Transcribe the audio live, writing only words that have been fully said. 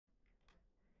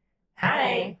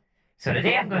Hi! So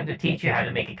today I'm going to teach you how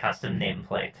to make a custom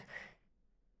nameplate.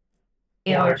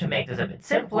 In order to make this a bit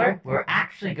simpler, we're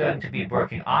actually going to be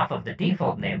working off of the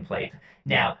default nameplate.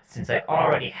 Now, since I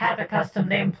already have a custom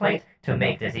nameplate, to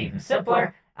make this even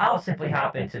simpler, I'll simply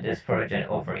hop into this project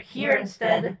over here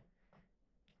instead,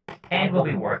 and we'll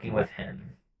be working with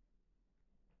him.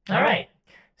 Alright,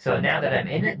 so now that I'm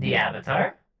in the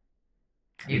avatar,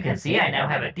 you can see I now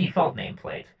have a default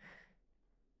nameplate.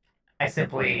 I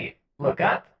simply look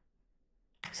up,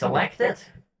 select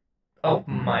it,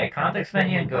 open my context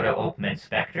menu and go to Open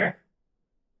Inspector.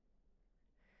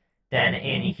 Then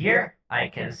in here, I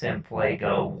can simply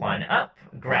go one up,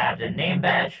 grab the name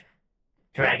badge,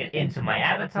 drag it into my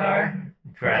avatar,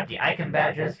 grab the icon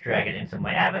badges, drag it into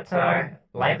my avatar,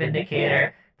 live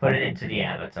indicator, put it into the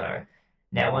avatar.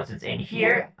 Now once it's in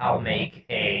here, I'll make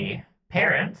a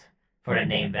parent for the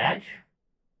name badge,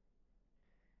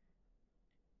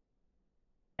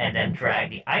 and then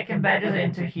drag the icon badges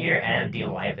into here and the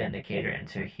live indicator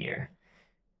into here.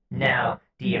 Now,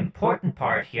 the important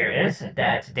part here is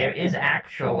that there is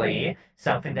actually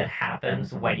something that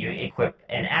happens when you equip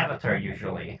an avatar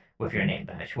usually with your name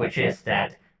badge, which is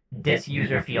that this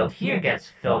user field here gets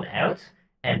filled out,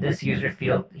 and this user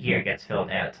field here gets filled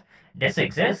out. This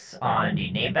exists on the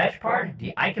name badge part,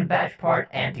 the icon badge part,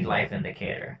 and the live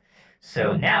indicator.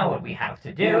 So now what we have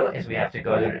to do is we have to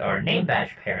go to our name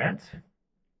badge parent,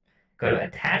 go to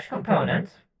Attach Component,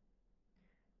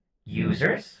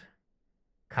 Users,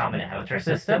 Common Avatar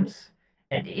Systems,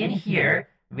 and in here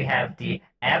we have the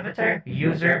Avatar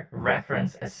User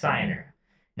Reference Assigner.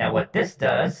 Now what this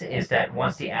does is that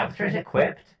once the avatar is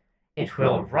equipped, it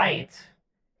will write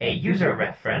a user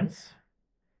reference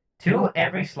to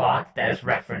every slot that is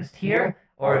referenced here,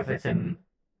 or if it's in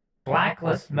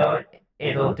blacklist mode,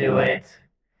 it'll do it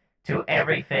to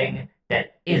everything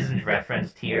that isn't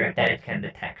referenced here that it can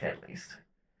detect at least.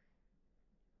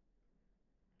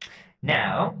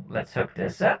 Now, let's hook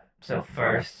this up. So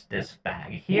first, this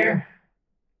bag here,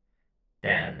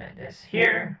 then this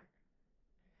here.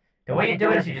 The way you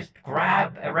do it is you just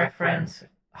grab a reference,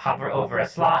 hover over a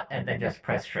slot, and then just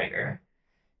press trigger.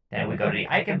 Then we go to the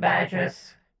icon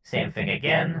badges, same thing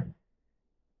again.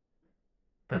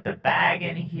 Put the bag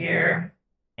in here,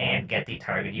 and get the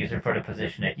target user for the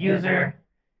position at user.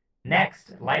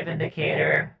 Next, live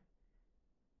indicator,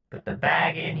 put the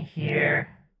bag in here,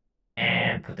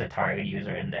 and put the target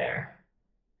user in there.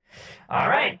 All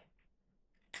right,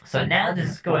 so now this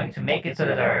is going to make it so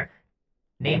that our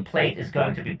nameplate is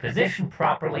going to be positioned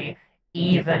properly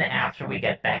even after we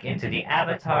get back into the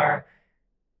avatar,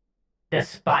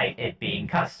 despite it being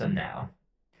custom now.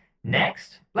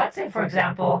 Next, let's say, for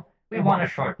example, we want to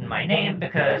shorten my name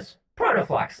because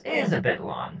UprtoFlux is a bit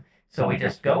long. So we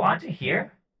just go onto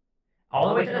here, all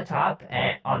the way to the top,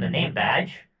 and on the name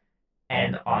badge,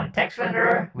 and on text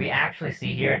renderer, we actually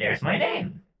see here, there's my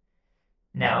name.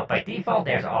 Now, by default,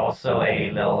 there's also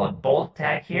a little bold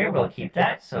tag here. We'll keep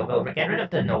that, so we'll get rid of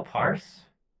the no parse,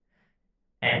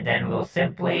 and then we'll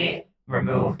simply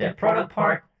remove the proto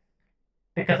part,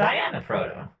 because I am a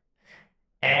proto,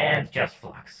 and just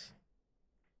Flux.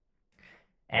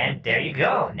 And there you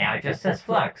go. Now it just says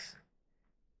Flux.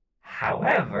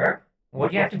 However,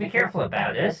 what you have to be careful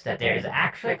about is that there is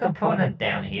actually a component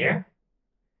down here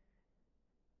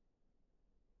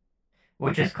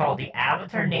which is called the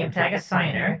Avatar Name Tag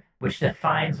Assigner, which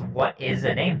defines what is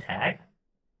a name tag,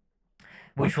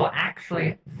 which will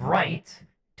actually write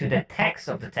to the text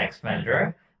of the text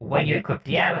renderer when you equip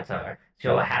the avatar. So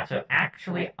you'll have to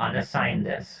actually unassign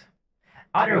this.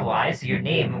 Otherwise, your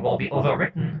name will be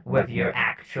overwritten with your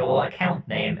actual account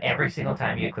name every single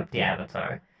time you equip the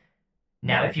avatar.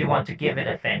 Now, if you want to give it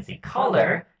a fancy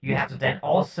color, you have to then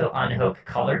also unhook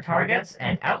color targets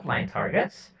and outline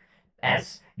targets,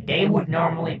 as they would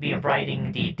normally be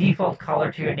writing the default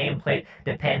color to your nameplate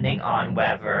depending on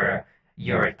whether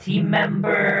you're a team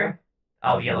member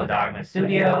of Yellow Dogman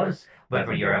Studios,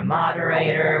 whether you're a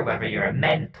moderator, whether you're a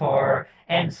mentor,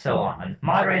 and so on.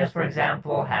 Moderators, for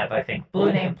example, have, I think,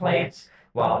 blue nameplates,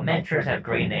 while mentors have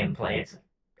green nameplates,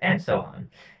 and so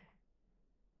on.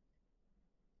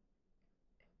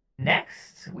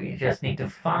 Next, we just need to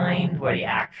find where the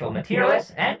actual material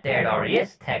is, and there it already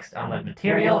is, text unlit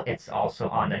material. It's also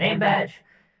on the name badge,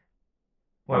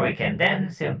 where we can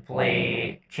then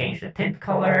simply change the tint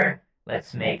color.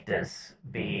 Let's make this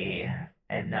be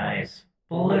a nice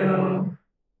blue,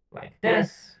 like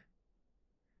this.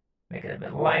 Make it a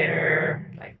bit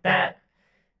lighter, like that.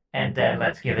 And then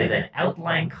let's give it an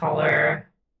outline color,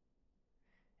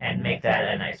 and make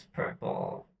that a nice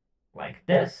purple, like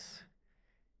this.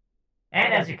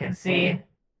 And as you can see,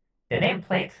 the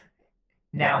nameplate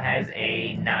now has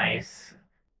a nice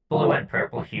blue and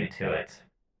purple hue to it.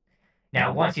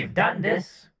 Now, once you've done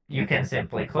this, you can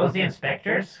simply close the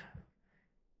inspectors,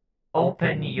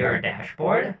 open your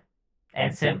dashboard,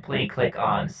 and simply click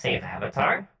on Save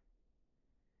Avatar.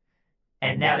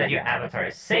 And now that your avatar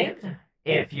is saved,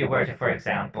 if you were to, for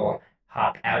example,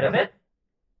 hop out of it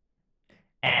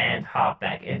and hop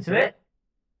back into it,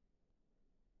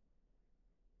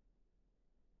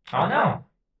 oh no,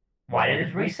 why did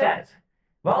it reset?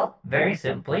 Well, very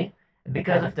simply,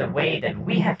 because of the way that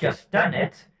we have just done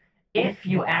it, if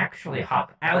you actually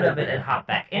hop out of it and hop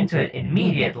back into it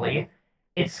immediately,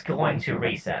 it's going to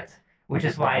reset. Which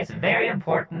is why it's very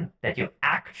important that you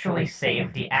actually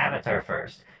save the avatar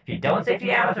first. If you don't save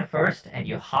the avatar first and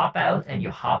you hop out and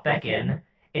you hop back in,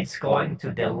 it's going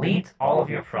to delete all of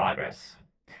your progress.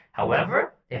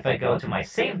 However, if I go to my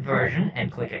saved version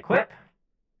and click Equip,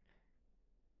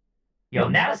 you'll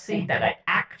now see that I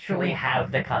actually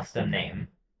have the custom name.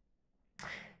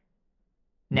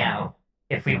 Now,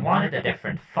 if we wanted a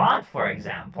different font, for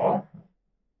example,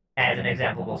 as an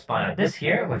example, we'll spawn out this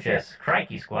here, which is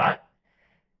Crikey Squat.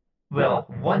 We'll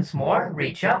once more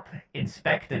reach up,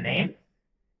 inspect the name,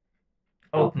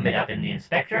 open it up in the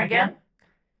inspector again.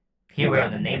 Here we're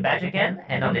on the name badge again,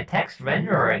 and on the text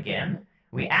renderer again,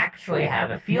 we actually have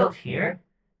a field here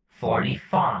for the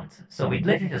font. So we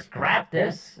literally just grab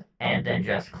this and then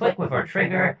just click with our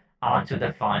trigger onto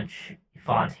the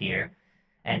font here.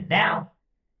 And now,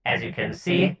 as you can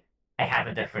see, I have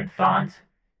a different font.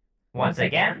 Once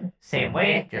again, same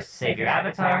way, just save your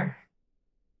avatar.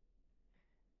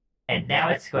 And now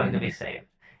it's going to be saved.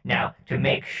 Now, to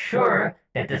make sure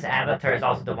that this avatar is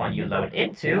also the one you load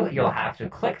into, you'll have to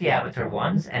click the avatar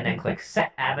once and then click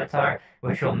Set Avatar,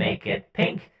 which will make it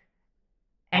pink,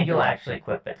 and you'll actually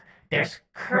equip it. There's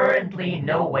currently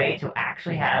no way to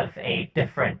actually have a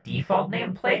different default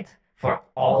nameplate for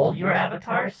all your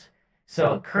avatars.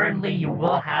 So currently you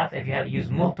will have, if you have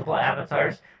used multiple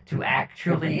avatars, to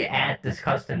actually add this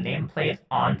custom nameplate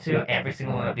onto every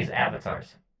single one of these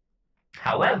avatars.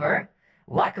 However,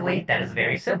 luckily, that is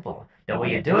very simple. The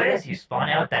way you do it is you spawn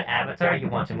out that avatar you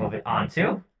want to move it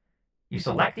onto. You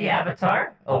select the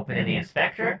avatar, open in the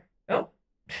inspector. Oh,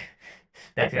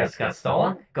 that just got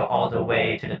stolen. Go all the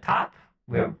way to the top.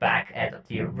 We're back at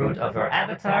the root of our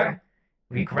avatar.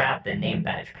 We grab the name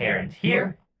badge parent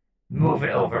here, move it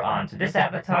over onto this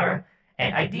avatar,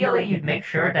 and ideally you'd make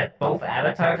sure that both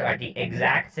avatars are the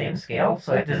exact same scale.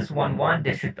 So if this is 1:1,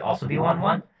 this should also be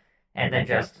 1:1, and then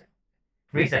just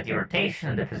reset the rotation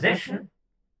and the position,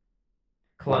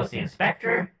 close the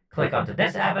inspector, click onto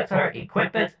this avatar,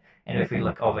 equip it, and if we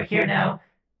look over here now,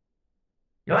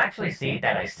 you'll actually see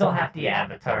that I still have the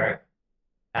avatar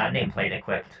nameplate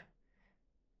equipped.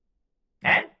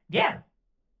 And yeah,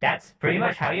 that's pretty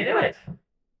much how you do it.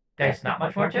 There's not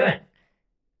much more to it.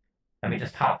 Let me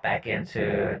just hop back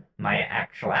into my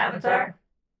actual avatar.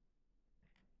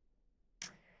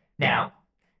 Now,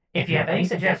 if you have any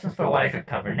suggestions for what I should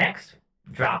cover next,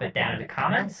 drop it down in the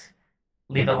comments.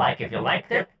 Leave a like if you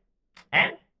liked it.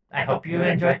 And I hope you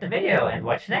enjoyed the video and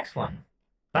watch the next one.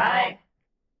 Bye!